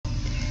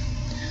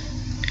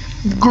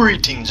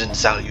Greetings and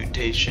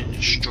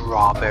salutations,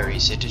 strawberry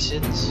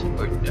citizens.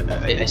 Or,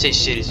 I say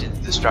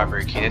citizens, the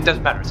strawberry king. It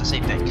doesn't matter, it's the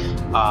same thing.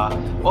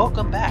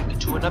 Welcome back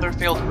to another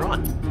failed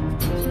run.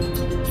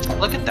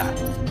 Look at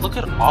that. Look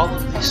at all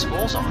of these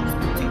skulls on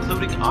them,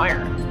 including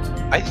iron.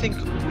 I think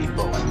we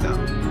both know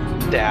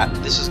that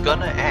this is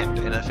gonna end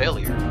in a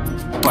failure.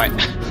 But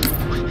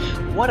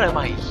what am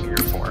I here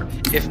for,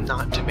 if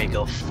not to make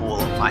a fool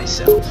of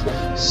myself?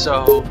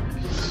 So,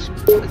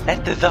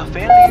 let the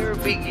failure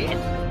begin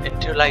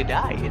until I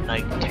die in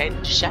like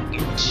 10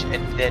 seconds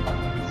and then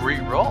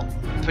re-roll.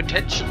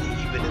 Potentially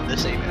even in the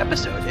same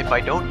episode if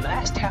I don't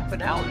last half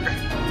an hour.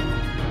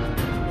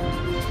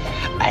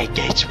 I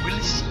guess we'll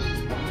see.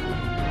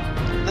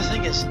 The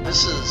thing is,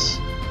 this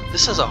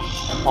is a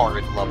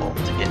hard level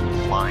to get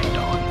blind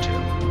onto.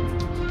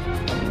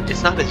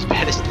 It's not as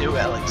bad as New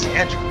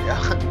Alexandria,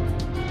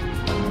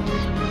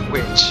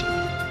 which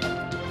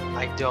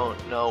I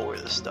don't know where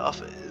the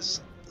stuff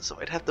is. So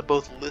I'd have to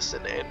both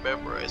listen and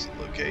memorize the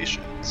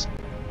locations,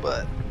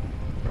 but,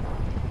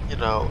 you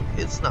know,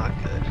 it's not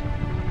good.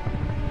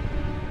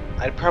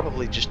 I'd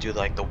probably just do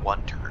like the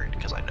one turn,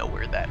 because I know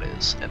where that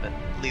is, and then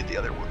leave the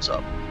other ones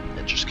up,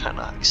 and just kind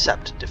of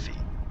accept defeat.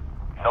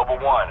 Noble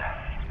 1,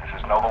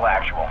 this is Noble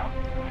Actual.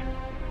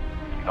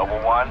 Noble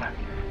 1,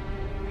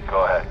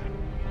 go ahead.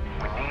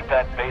 We need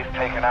that base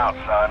taken out,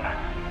 son.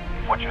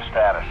 What's your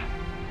status?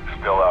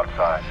 Still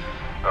outside.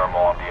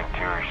 Thermal on the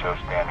interior shows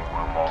standing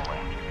room only.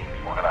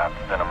 We're gonna have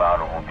to thin them out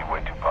or we'll be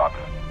way too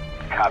popular.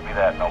 Copy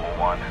that, Noble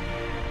 1.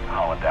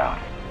 Holland down.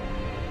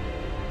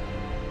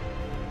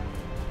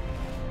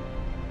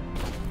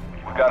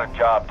 We got a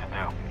job to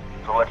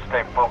do, so let's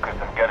stay focused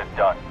and get it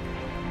done.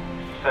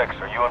 6,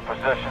 are you in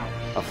position?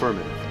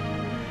 Affirmative.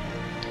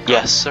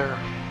 Yes, sir.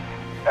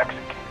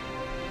 Execute.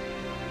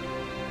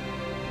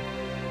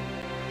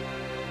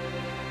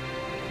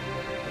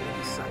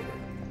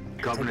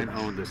 Covenant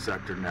owned this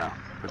sector now,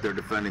 but they're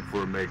defending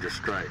for a major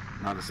strike,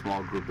 not a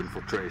small group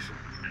infiltration.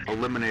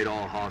 Eliminate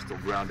all hostile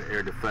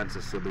ground-to-air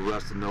defenses so the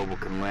rest of Noble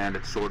can land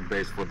at Sword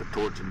Base for the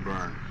torch and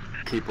burn.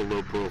 Keep a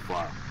low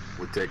profile.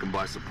 We take them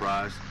by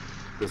surprise,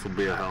 this will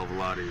be a hell of a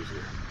lot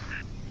easier.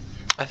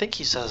 I think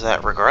he says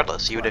that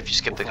regardless, even if you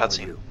skip the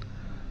cutscene.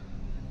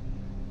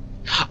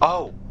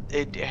 Oh,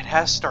 it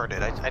has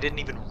started. I didn't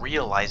even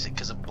realize it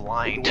because of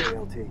blind.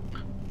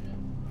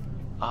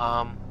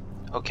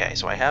 Okay,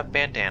 so I have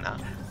bandana.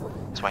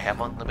 So I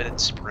have unlimited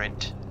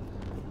sprint.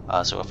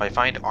 So if I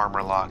find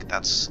armor lock,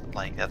 that's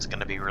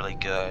gonna be really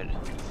good.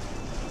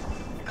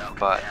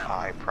 But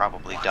I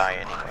probably die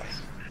anyway.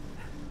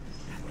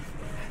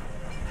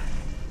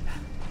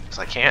 Cause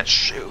I can't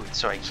shoot,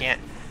 so I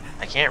can't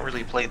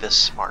really play this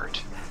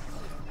smart.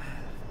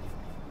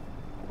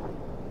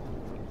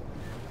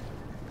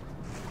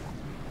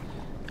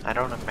 I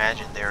don't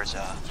imagine there's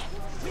a...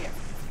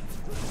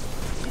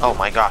 Oh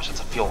my gosh,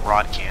 it's a fuel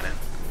rod cannon.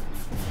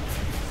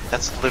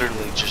 That's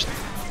literally just,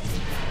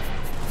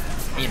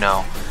 you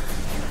know,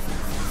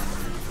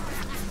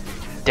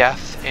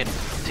 death in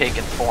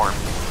taken form.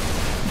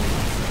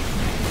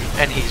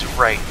 And he's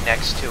right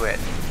next to it.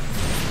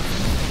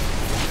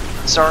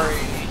 Sorry,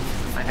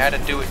 I had to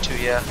do it to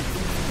you.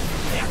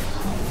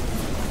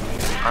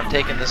 I'm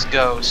taking this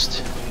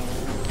ghost.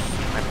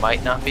 I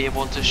might not be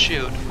able to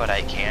shoot, but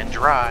I can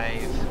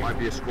drive. Might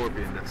be a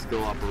Scorpion that's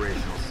still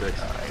operational,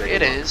 6.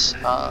 It is.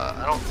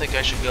 I don't think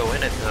I should go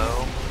in it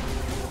though.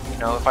 You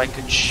know, if I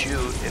could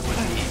shoot, it would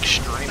be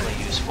extremely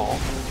useful,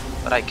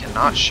 but I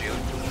cannot shoot.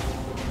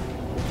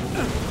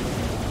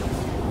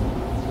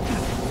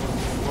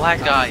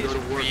 Black Eye is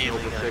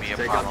really gonna be a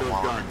problem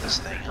while I'm in this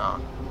thing, huh?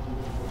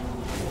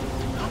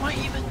 How am I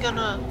even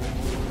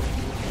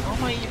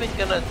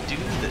gonna do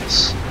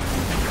this?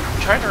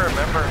 I'm trying to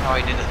remember how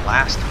I did it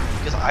last time,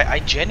 because I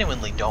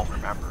genuinely don't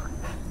remember.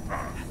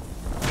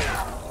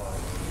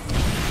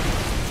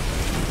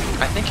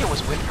 I think it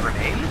was with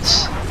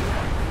grenades?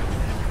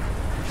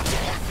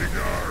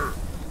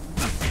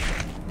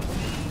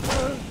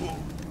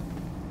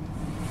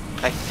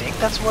 I think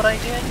that's what I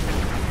did.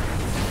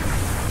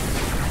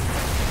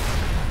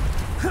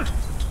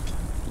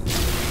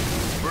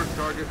 First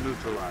target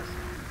neutralized.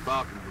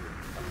 Falcon here.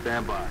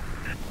 Stand by.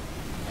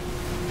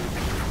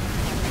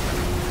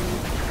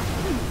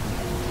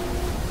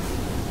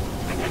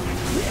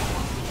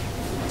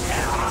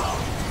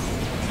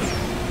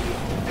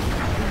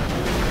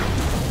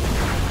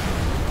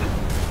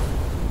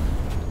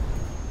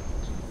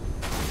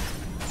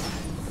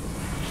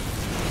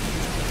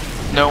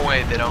 No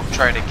way they don't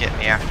try to get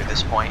me after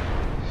this point.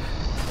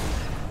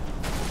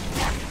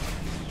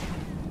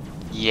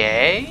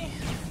 Yay?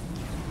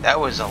 That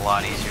was a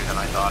lot easier than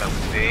I thought it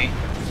would be.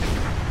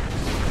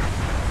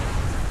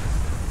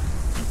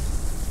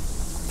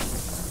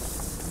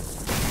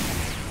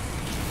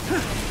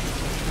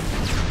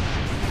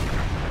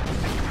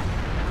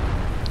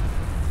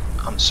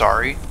 I'm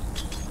sorry.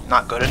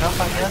 Not good enough,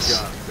 I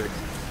guess?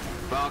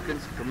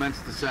 Falcons, commence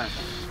descent.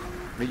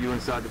 Meet you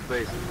inside the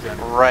base,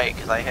 Lieutenant. Right,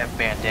 because I have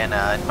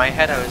bandana. In my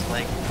head I was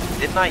like,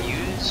 didn't I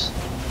use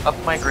up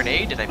my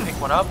grenade? Did I pick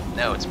one up?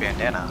 No, it's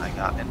bandana. I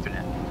got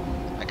infinite.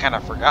 I kind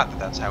of forgot that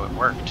that's how it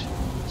worked.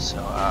 So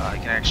I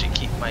can actually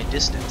keep my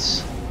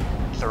distance.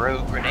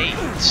 Throw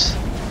grenades.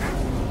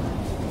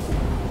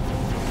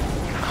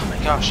 Oh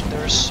my gosh,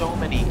 there are so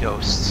many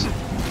ghosts.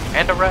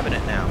 And a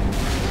revenant now.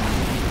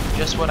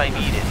 Just what I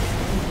needed.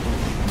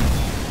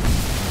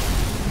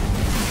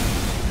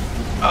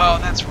 Oh,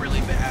 that's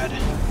really bad.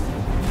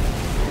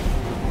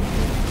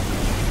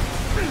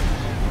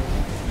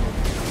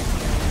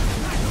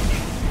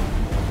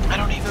 I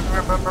don't even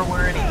remember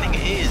where anything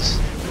is.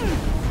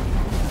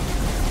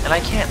 And I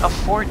can't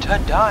afford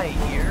to die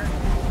here.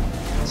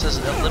 It says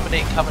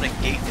eliminate Covenant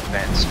gate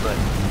defense, but...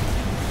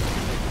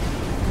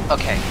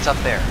 Okay, it's up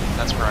there.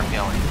 That's where I'm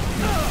going.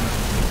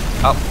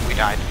 Oh, we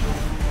died.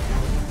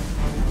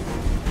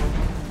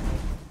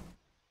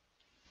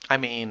 I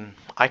mean,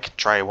 I could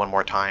try one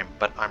more time,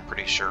 but I'm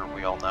pretty sure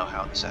we all know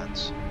how this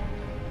ends.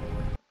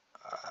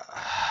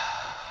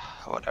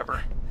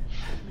 Whatever.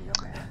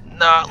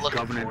 Not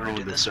looking forward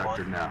to this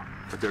one. Now,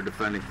 but they're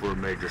defending for a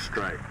major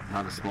strike,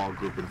 not a small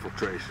group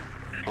infiltration.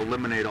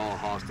 Eliminate all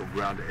hostile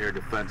ground-to-air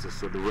defenses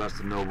so the rest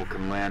of Noble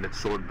can land at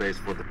Sword Base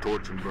for the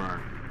torch and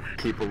burn.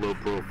 Keep a low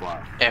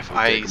profile. If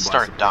I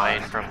start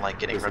dying from like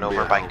getting run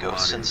over by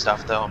ghosts and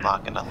stuff, though, I'm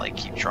not gonna like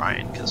keep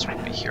trying because we'll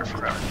be here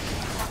forever.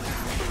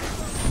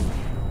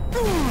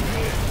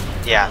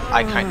 Yeah,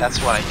 that's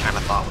what I kind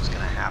of thought was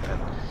gonna happen.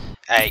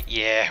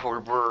 Yeah,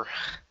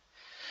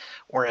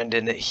 we're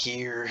ending it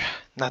here.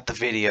 Not the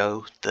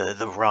video,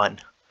 the run.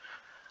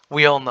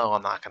 We all know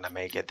I'm not gonna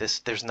make it.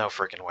 There's no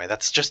freaking way.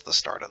 That's just the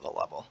start of the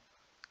level.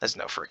 There's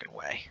no freaking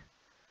way.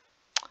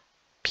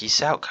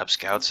 Peace out, Cub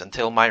Scouts,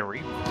 until my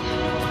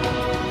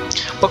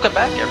Welcome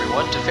back,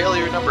 everyone, to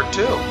failure number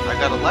 2. I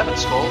got 11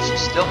 skulls,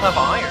 still have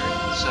iron,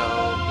 so,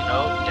 you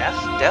know,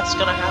 death's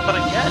gonna happen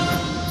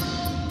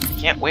again.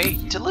 Can't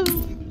wait to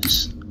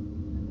lose.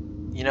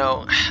 You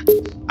know,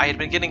 I had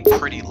been getting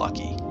pretty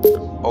lucky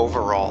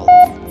overall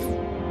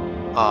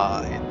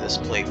in this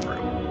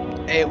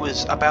playthrough. It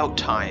was about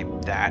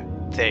time that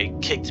they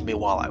kicked me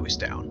while I was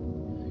down.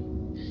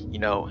 You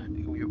know,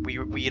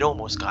 we'd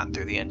almost gotten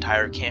through the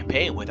entire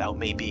campaign without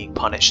me being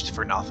punished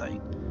for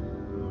nothing.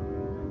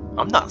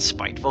 I'm not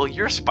spiteful,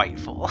 you're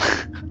spiteful.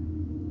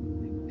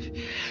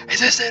 Is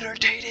this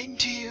entertaining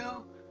to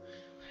you?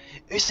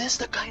 Is this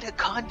the kind of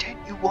content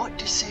you want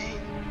to see?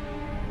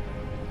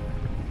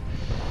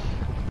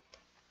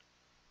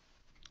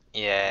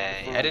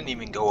 Yay, I didn't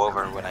even go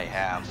over what I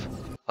have.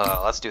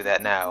 Let's do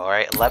that now,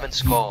 alright? 11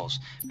 skulls,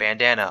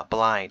 bandana,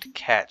 blind,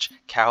 catch,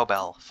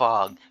 cowbell,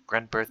 fog,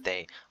 grand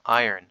birthday,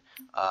 iron,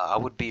 I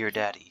would be your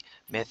daddy,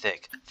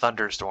 mythic,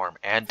 thunderstorm,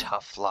 and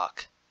tough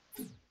luck.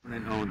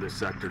 And own this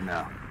sector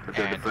now, but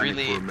they're And defending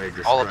really, for a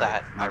major all of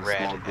strike, that I not a read,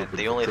 small and group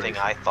the only thing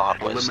I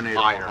thought was Eliminate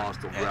all iron,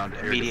 hostile and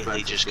ground-to-air immediately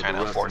defenses just so kind the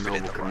of rest forfeited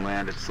Noble the can run.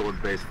 land at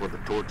Sword Base for the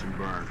torch and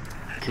burn.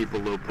 Keep a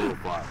low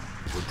profile.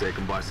 We'll take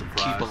them by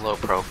surprise. Keep a low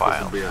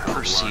profile, This will be a hell of a lot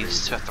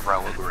proceeds easier. to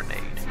throw a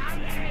grenade.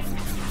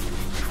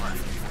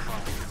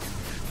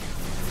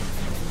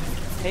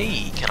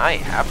 Hey, can I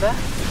have that?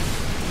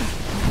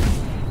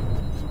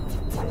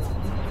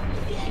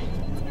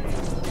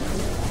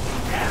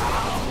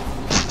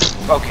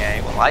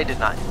 Okay, well I did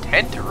not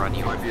intend to run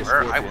you Might be a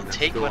over. I Scorpion will that's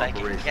take still what I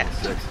can operational. get.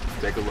 6.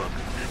 Take a look.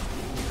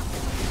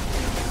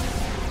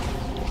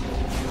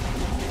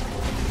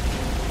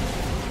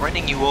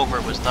 Running you over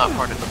was not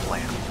part of the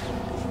plan.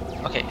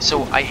 Okay,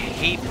 so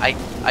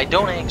I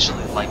don't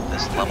actually like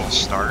this level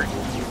start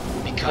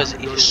because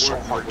it is so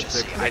hard to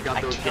see. I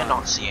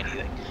cannot see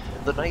anything.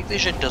 The night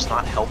vision does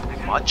not help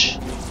much,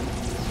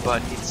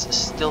 but it's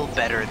still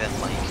better than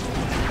like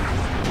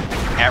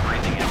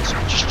everything else,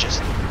 which is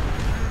just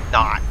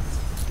not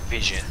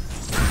vision.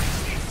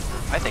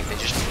 I think they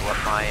just blew up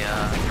my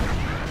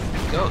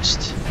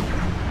ghost,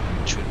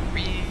 which would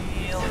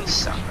really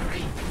suck.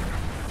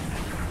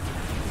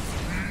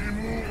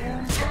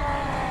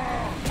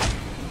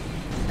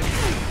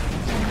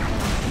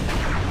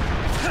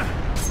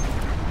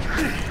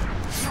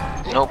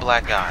 No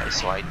black eyes,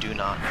 so I do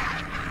not know.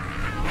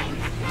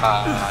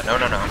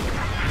 No.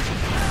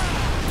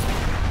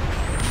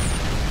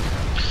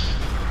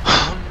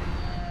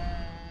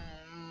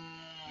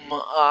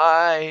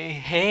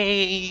 I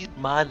hate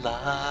my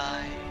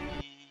life.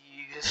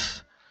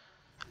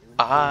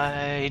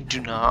 I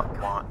do not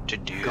want to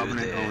do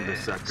Covenant owned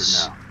this this.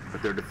 sector now,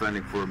 but they're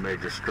defending for a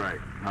major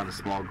strike, not a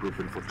small group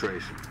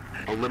infiltration.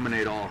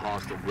 Eliminate all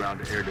hostile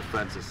ground-to-air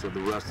defenses so the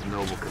rest of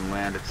Noble can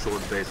land at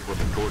Sword Base for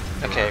the torch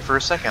and burn. Okay, for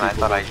a second I Keep a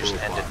thought low I just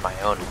profile. ended my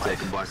own We'll life. take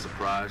them by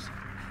surprise.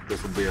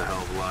 This will be a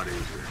hell of a lot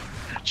easier.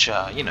 Which,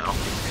 you know,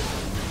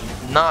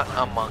 not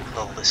among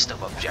the list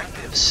of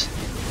objectives.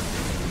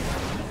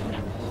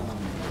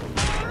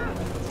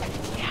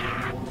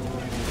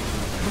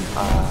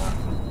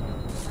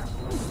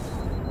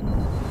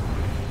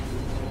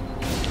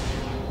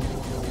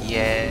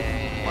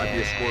 Yay! Might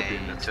be a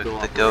Scorpion that's Took still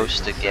the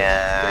ghost operational.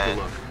 again. Take a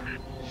look.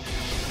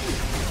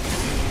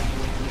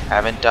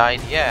 Haven't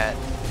died yet.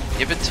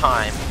 Give it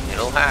time,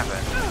 it'll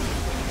happen.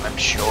 I'm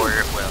sure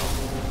it will.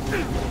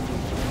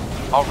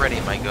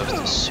 Already my ghost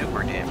is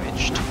super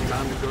damaged.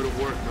 Time to go to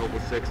work, Noble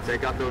 6.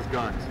 Take out those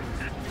guns.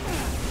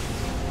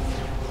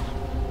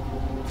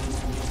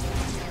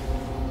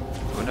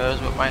 Who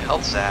knows what my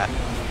health's at?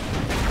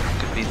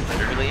 Could be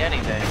literally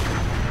anything.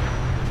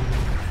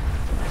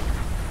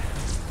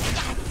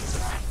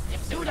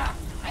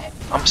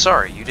 I'm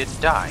sorry, you didn't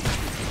die.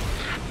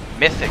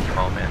 Mythic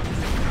moment.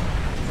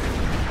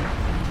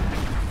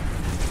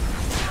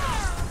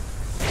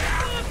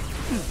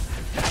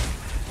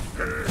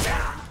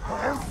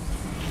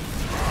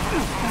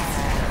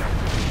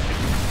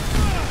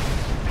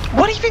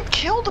 What even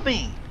killed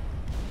me?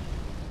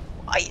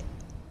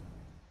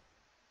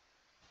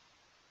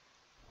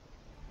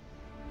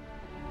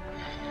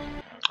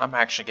 I'm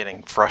actually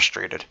getting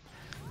frustrated.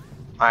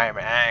 I am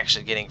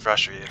actually getting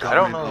frustrated. I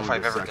don't know if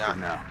I've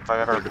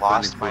ever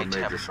lost my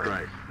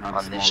temper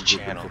on this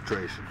channel.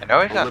 I know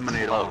I got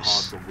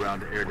close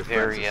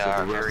very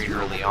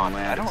early on,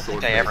 but I don't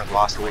think I ever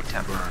lost my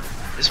temper.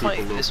 This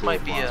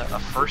might be a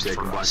first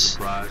for us.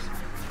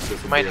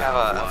 We might have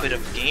a bit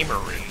of gamer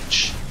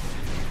rage.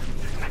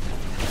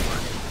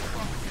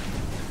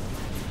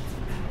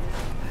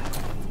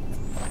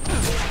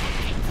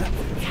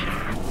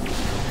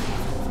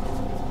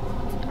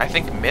 I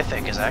think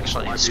Mythic is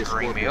actually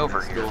screwing me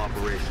over here.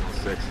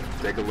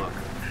 Take a look.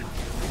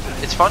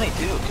 It's funny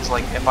too, because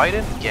like if I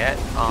didn't get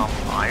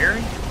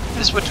iron,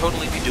 this would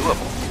totally be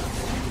doable.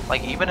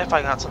 Like even if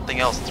I got something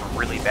else that's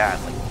really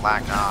bad, like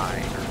Black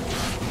Eye,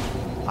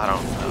 or I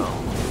don't know,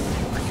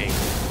 freaking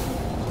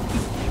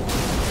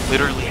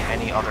literally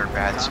any other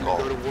bad skull,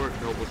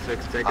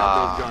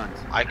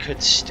 I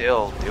could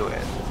still do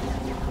it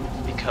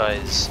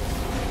because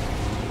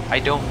I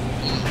don't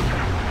eat.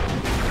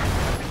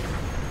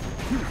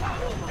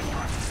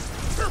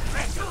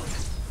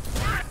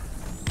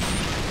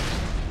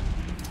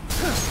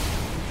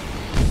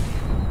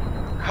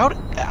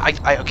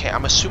 Okay,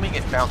 I'm assuming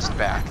it bounced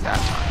back that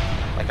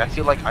time. Like, I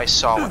feel like I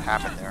saw what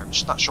happened there. I'm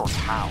just not sure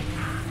how.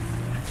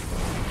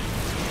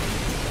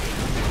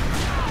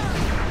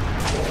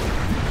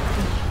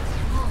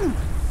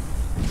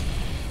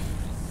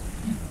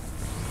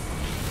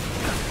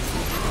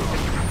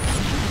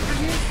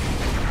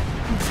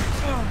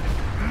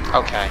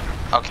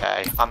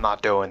 Okay, I'm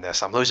not doing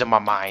this. I'm losing my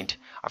mind.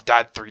 I've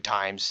died 3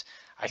 times.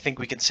 I think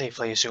we can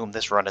safely assume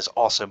this run is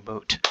also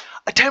moot.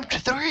 Attempt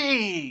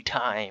 3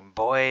 time,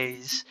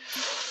 boys.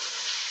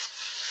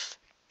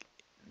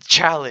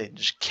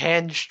 Challenge: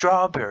 can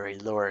Strawberry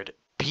Lord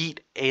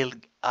beat a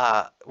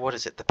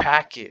the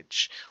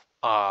package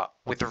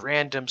with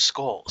random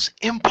skulls?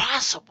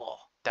 Impossible.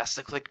 That's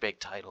the clickbait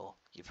title.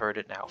 You've heard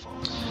it now,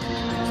 folks.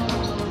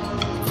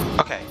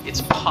 Okay,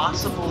 it's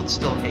possible it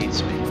still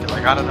hates me because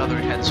I got another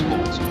 10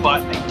 skulls,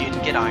 but I did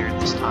get iron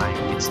this time.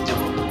 It's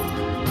doable.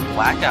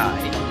 Black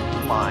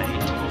Eye,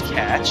 Mind,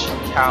 Catch,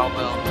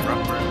 Cowbell,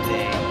 Rough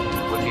Birthday,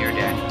 With Your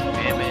Daddy,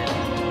 Famine,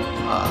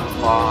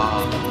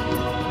 Fog,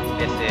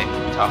 Mythic,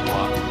 Tough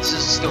Luck. This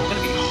is still going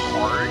to be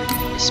hard,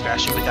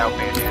 especially without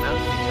bandana,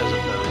 because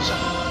of those,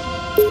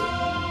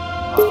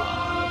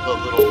 the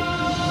little,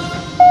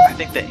 I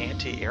think the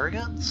anti-air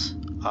guns,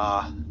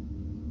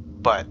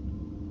 but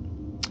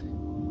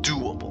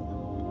doable.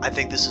 I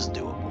think this is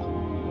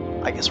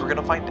doable. I guess we're going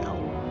to find out.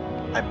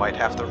 I might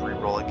have to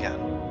re-roll again.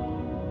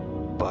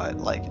 But,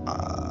 like,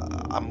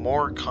 I'm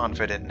more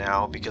confident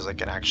now because I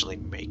can actually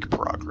make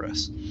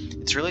progress.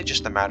 It's really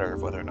just a matter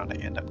of whether or not I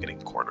end up getting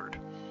cornered.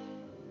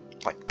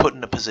 Like, put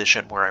in a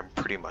position where I'm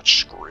pretty much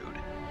screwed,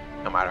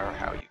 no matter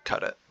how you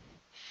cut it.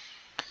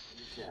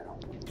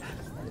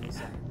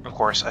 Of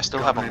course, I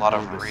still have a lot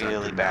of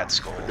really bad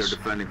skulls. They're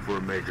defending for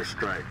a major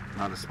strike,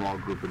 not a small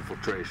group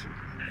infiltration.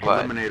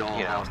 But, eliminate all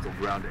hostile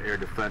ground-to-air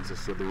defenses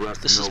so the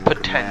rest this of is Noble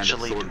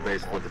potentially can land at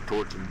sword base for the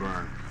torch and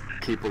burn.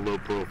 Keep a low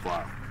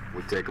profile.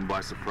 We take them by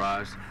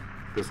surprise.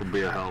 This will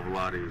be a hell of a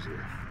lot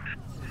easier.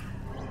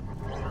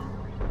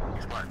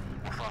 Smart.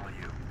 We'll follow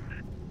you.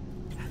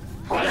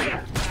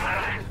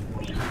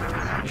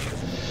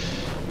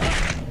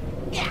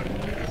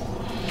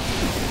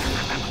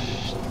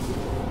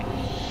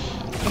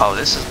 Oh,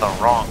 this is the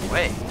wrong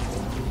way.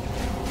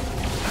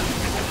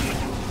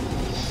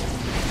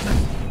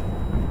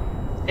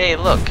 Hey,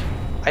 look.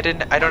 I don't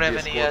have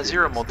any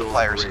 0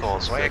 multiplier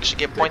skulls, so I actually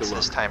get points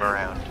this time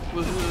around.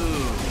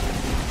 Woohoo!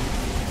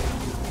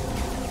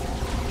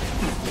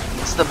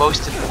 It's the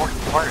most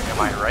important part, am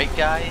I right,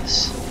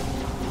 guys?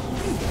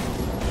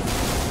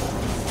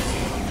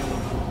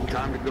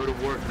 Time to go to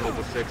work,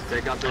 Noble 6.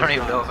 Take out those I don't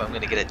even know if I'm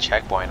going to get a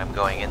checkpoint. I'm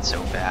going in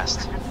so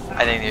fast.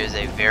 I think there's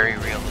a very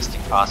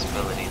realistic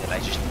possibility that I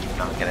just do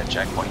not get a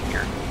checkpoint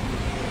here.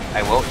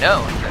 I won't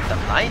know that the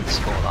line's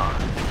going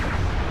on.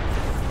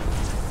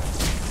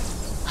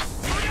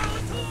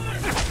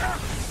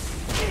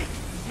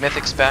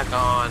 Mythic's back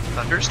on.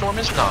 Thunderstorm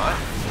is not.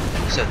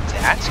 So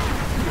that's cool.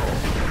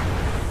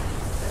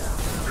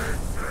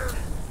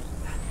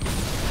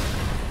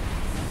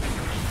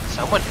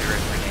 Someone threw a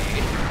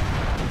grenade.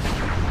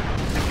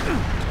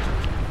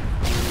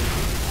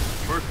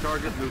 First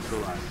target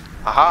neutralized.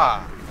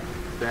 Aha!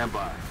 Stand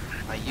by.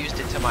 I used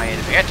it to my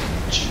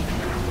advantage.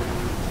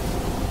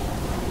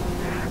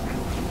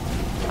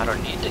 I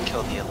don't need to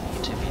kill the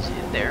elite if he's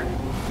in there.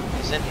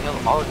 He's in here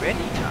already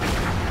now.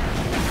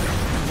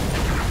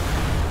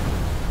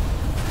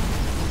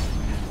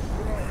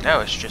 No,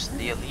 it's just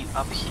the elite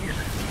up here.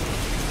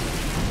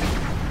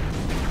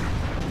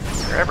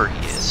 Wherever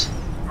he is.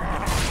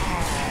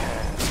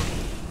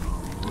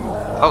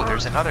 Oh,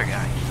 there's another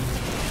guy.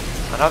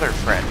 Another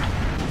friend.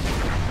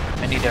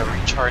 I need to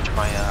recharge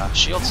my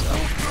shield cell.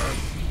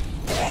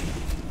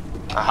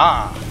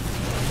 Aha!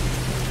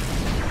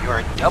 You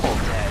are double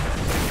dead.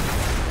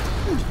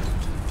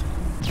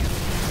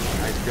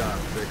 Nice job,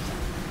 Fix.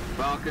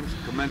 Falcons,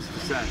 commence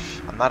descent.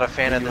 I'm not a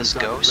fan of this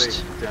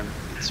ghost.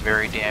 It's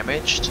very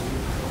damaged,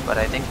 but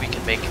I think we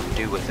can make him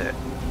do with it.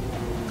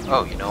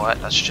 Oh, you know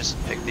what? Let's just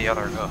pick the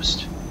other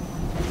ghost.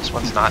 This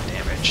one's not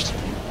damaged.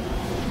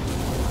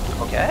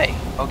 Okay.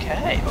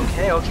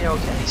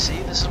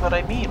 See, this is what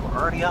I mean. We're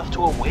already off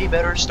to a way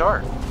better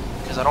start.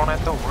 Because I don't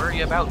have to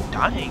worry about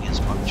dying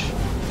as much.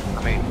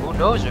 I mean, who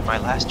knows where my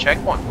last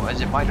checkpoint was?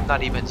 It might have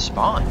not even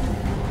spawned.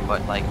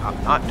 But, like,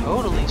 I'm not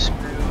totally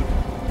screwed.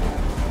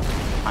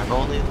 I'm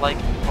only, like,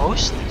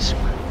 mostly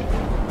screwed.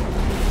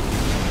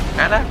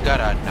 And I've got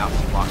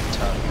enough luck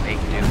to make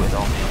do with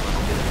only a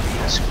little bit of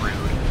being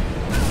screwed.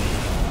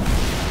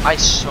 I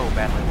so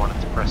badly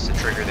wanted to press the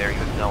trigger there, you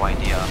have no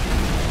idea.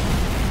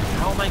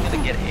 How am I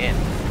gonna get in?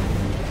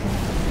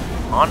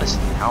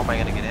 Honestly, how am I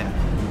gonna get in?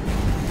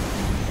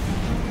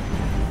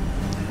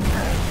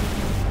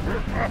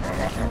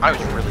 I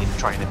was really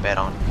trying to bet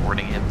on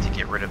boarding him to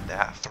get rid of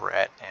that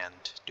threat and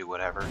do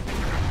whatever.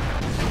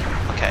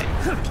 Okay.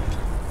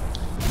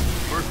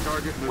 First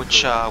target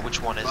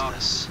Which one is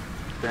this?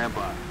 Stand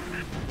by.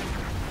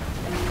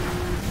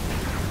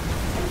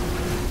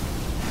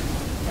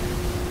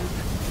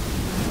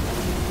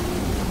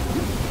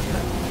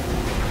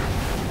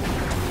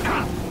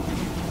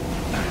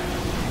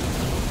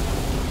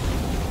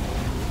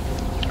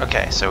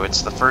 Okay, so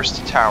it's the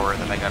first tower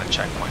that I got a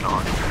checkpoint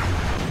on.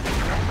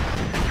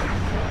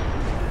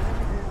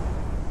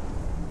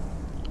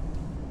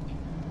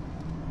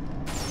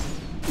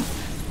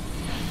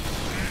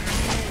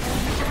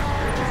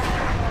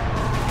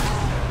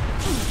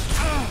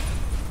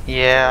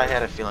 Yeah, I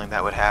had a feeling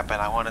that would happen.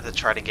 I wanted to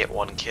try to get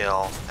one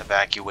kill,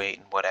 evacuate,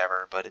 and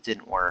whatever, but it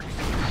didn't work.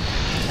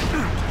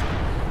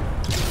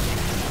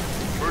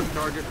 First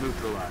target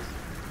neutralized.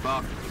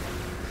 Falcon,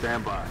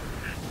 stand by.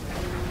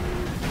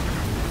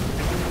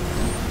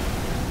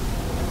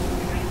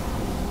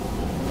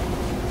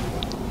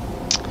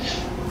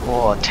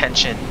 Oh,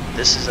 attention.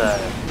 This is a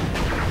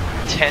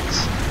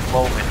tense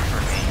moment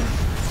for me.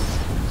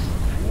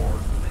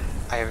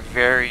 I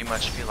very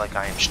much feel like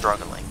I am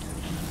struggling.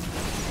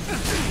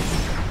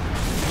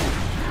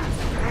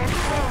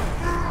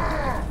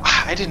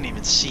 I didn't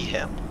even see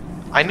him.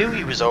 I knew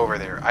he was over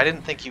there. I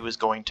didn't think he was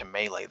going to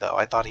melee though.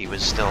 I thought he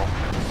was still,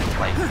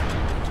 like,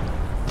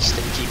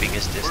 keeping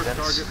his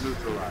distance.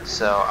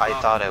 So I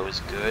thought I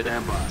was good. I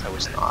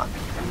was not.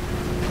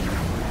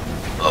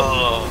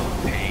 Oh,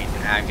 pain,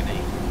 agony.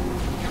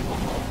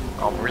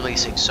 I'm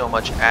releasing so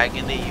much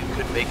agony you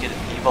could make it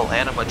an evil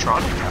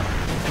animatronic out.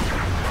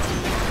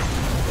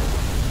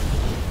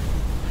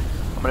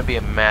 I'm gonna be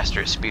a master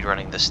at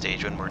speedrunning this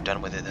stage when we're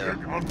done with it though.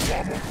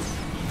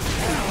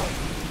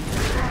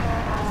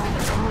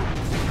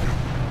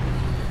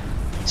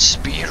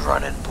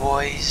 Speedrunning,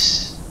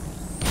 boys.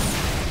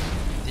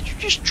 Did you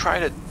just try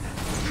to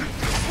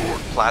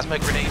plasma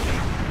grenade me?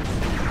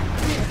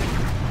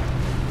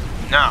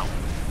 No.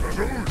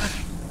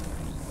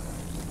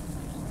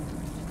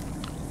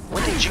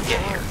 When did you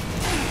get here?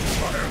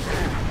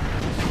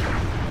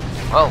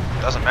 Well,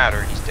 doesn't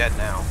matter. He's dead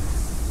now.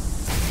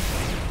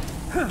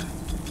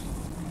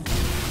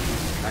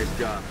 Nice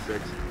job,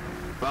 Six.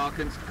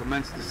 Falcons,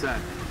 commence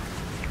descent.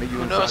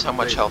 Who knows how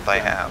much health I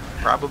have?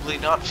 Probably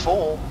not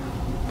full,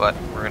 but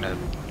we're gonna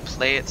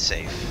play it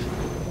safe.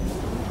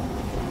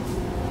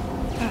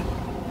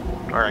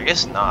 Or I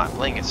guess not.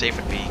 Playing it safe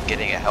would be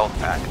getting a health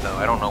pack, though.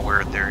 I don't know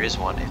where there is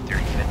one, if there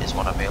even is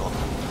one available.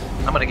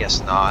 I'm gonna guess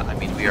not. I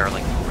mean, we are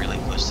like really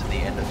close to the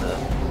end of the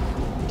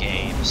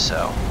game,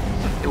 so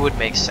it would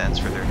make sense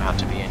for there not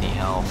to be any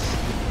health.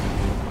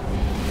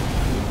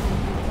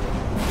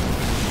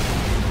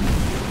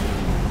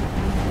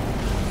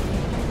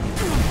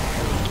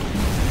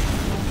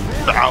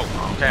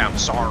 Oh, okay, I'm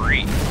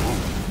sorry.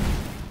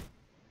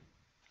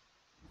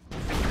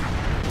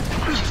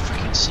 Are you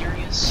freaking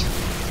serious?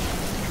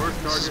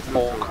 This is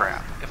bull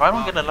crap. If I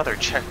don't get another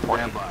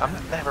checkpoint,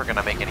 I'm never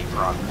gonna make any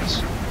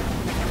progress.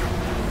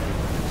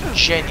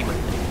 Genuinely.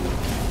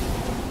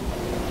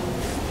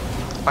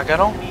 Like, I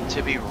don't mean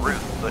to be rude,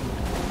 but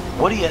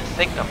what do you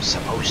think I'm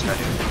supposed to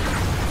do?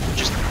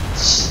 Just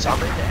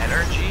summon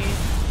energy?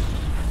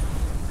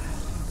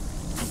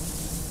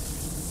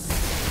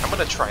 I'm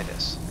gonna try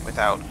this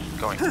without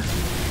going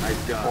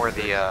for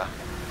the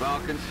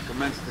Falcons,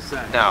 commence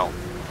descent. No,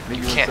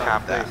 you can't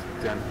have that.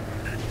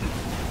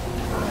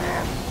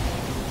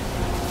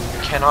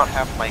 You cannot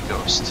have my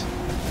ghost.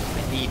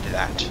 I need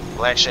that.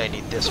 Well, actually, I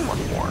need this one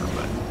more,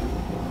 but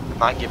I'm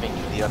not giving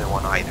you the other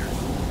one either.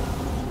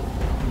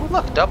 Ooh,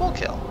 look, double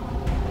kill.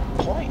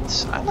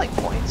 Points. I like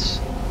points.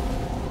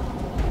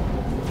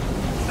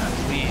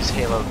 Please,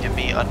 Halo, give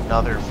me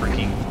another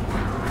freaking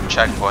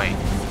checkpoint.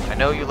 I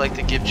know you like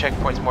to give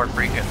checkpoints more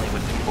frequently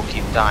when people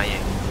keep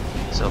dying,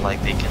 so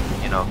like they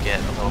can, you know, get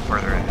a little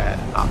further ahead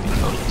and not be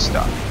totally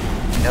stuck.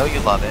 I know you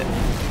love it.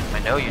 I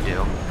know you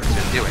do.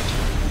 So do it.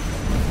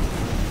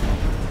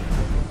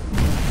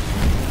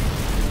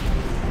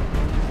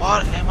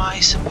 What am I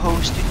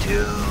supposed to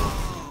do?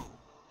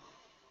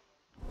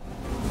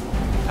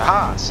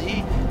 Aha,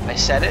 see? I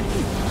said it,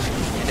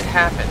 and it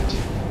happened.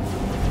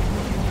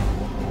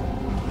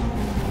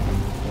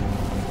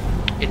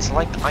 It's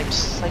like I'm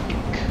psychic.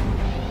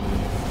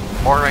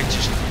 Or I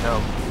just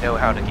know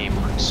how the game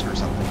works, or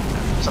something.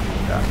 Something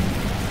like that.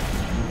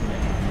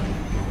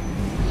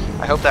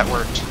 I hope that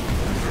worked.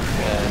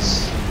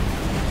 Because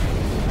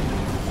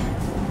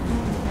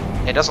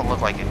it doesn't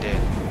look like it did.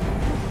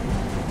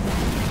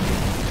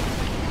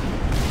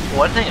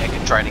 One thing I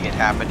could try to get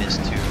happen is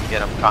to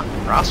get him caught in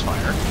the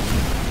crossfire.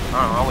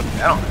 I wouldn't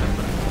bet on it,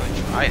 but I would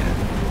try it.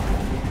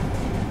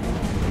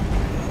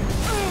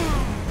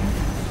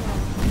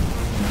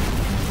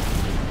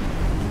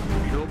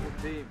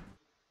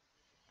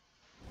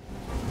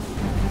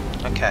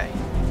 Okay.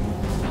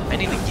 I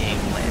need a game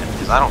plan,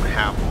 because I don't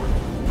have one.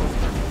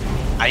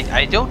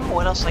 I don't know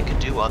what else I could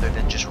do other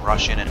than just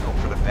rush in and hope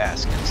for the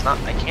best. It's not,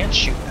 I can't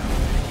shoot them.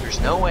 There's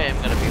no way I'm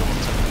going to be able to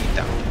beat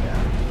them to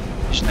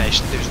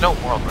that. There's no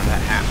world where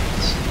that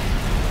happens.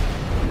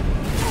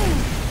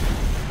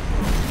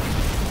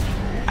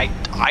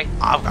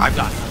 I've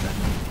got nothing.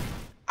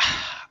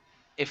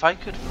 If I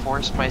could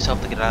force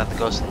myself to get out of the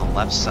ghost on the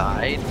left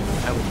side,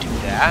 I would do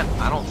that.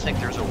 I don't think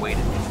there's a way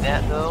to do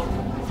that, though.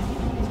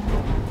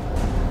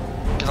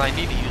 Because I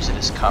need to use it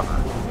as cover.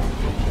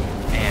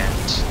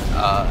 And,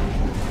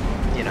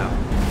 you know,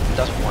 it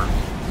doesn't work.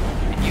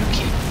 And you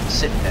keep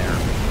sitting there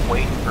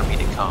waiting for me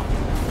to come,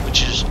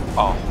 which is,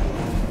 oh.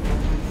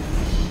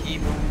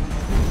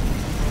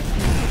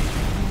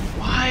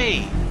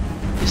 Why?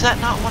 Is that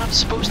not what I'm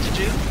supposed to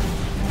do?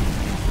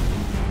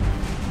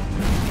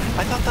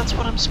 I thought that's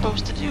what I'm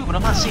supposed to do, but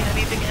I'm not seeing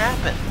anything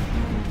happen.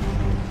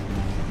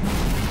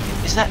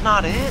 Is that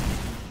not it?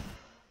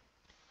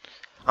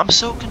 I'm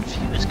so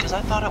confused because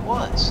I thought it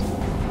was.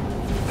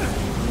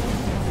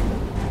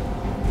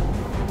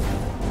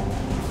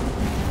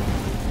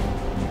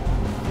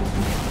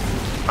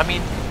 I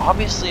mean,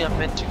 obviously I'm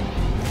meant to...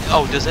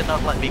 Oh, does it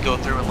not let me go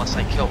through unless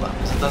I kill them?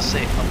 Because it does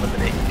say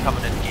eliminate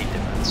Covenant gate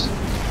defense.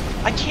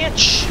 I can't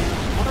shoot!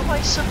 What am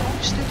I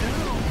supposed to do?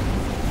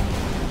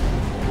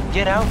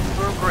 Get out and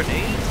throw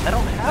grenades? I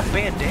don't have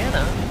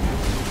bandana.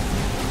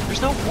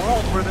 There's no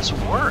world where this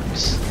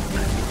works.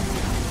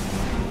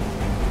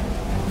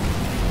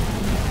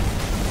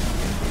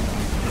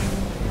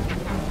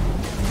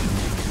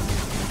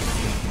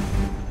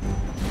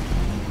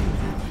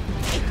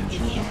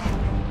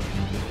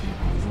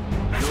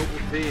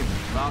 Team,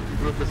 Mountain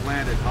Group has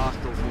landed.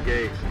 Hostiles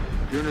engaged.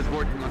 June is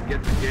working on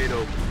getting the gate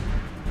open.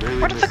 Really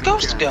where did the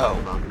ghost go?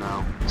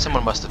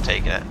 Someone must have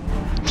taken it.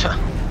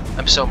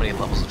 I'm so many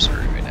levels of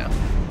screwed right now.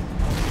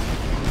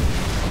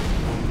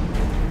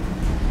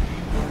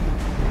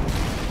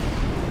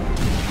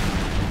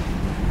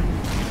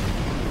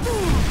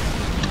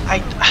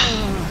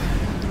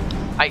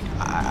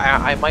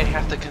 I might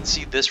have to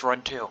concede this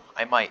run too.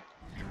 I might,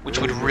 which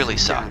would really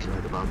suck.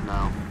 Right about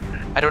now.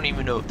 I don't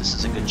even know if this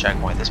is a good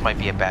checkpoint. This might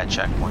be a bad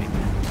checkpoint.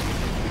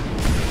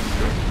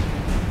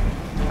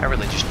 I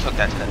really just took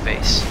that to the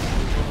face.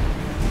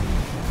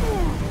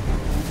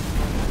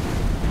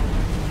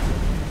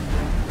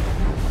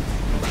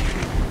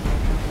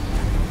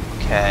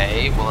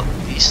 Okay, well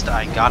at least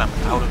I got him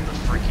out of the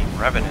freaking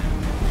Revenant,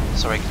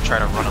 so I can try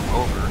to run him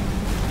over.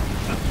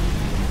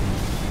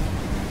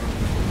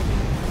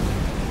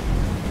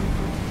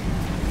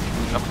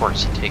 Of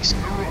course, he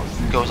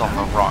goes on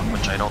the rock,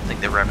 which I don't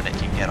think the Revenant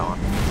can get on.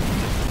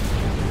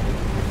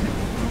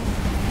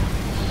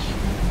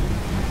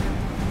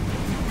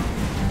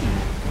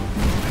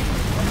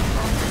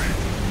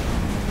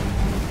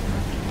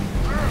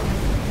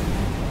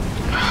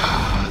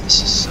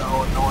 This is so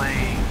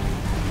annoying.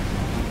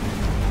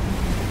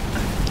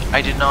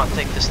 I did not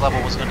think this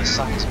level was going to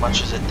suck as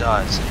much as it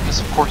does, because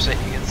of course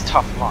it's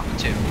tough luck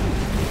too.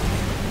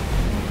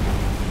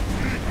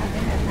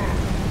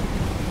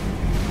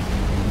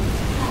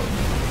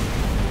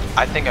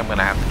 I think I'm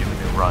gonna have to do a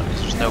new run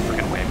because there's no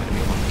freaking way I'm gonna be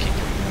able to keep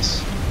doing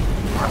this.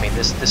 I mean,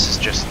 this is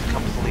just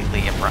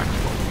completely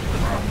impractical.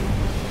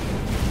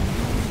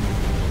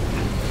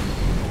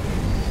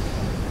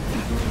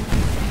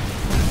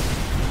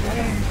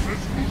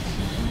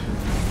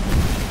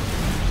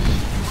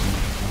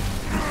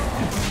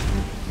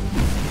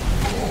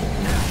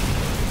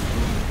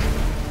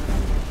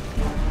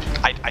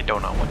 I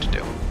don't know what to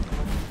do.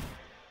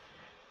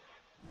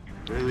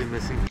 Really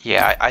missing?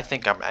 Yeah, I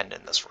think I'm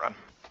ending this run.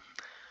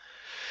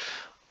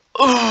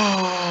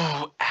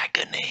 Oh,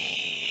 agony.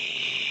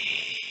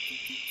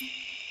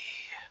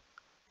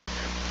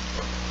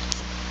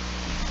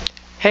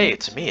 Hey,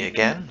 it's me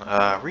again,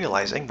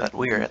 realizing that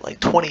we're at like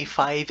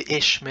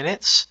 25-ish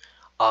minutes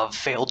of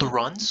failed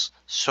runs,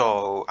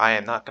 so I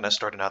am not going to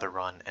start another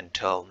run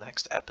until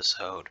next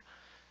episode.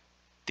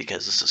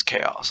 because this is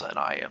chaos and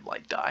I am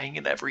like dying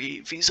in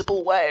every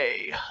feasible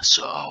way.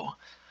 So,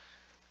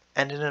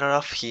 ending it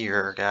off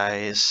here,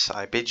 guys.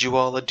 I bid you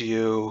all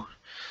adieu.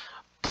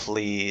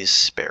 Please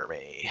spare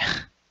me.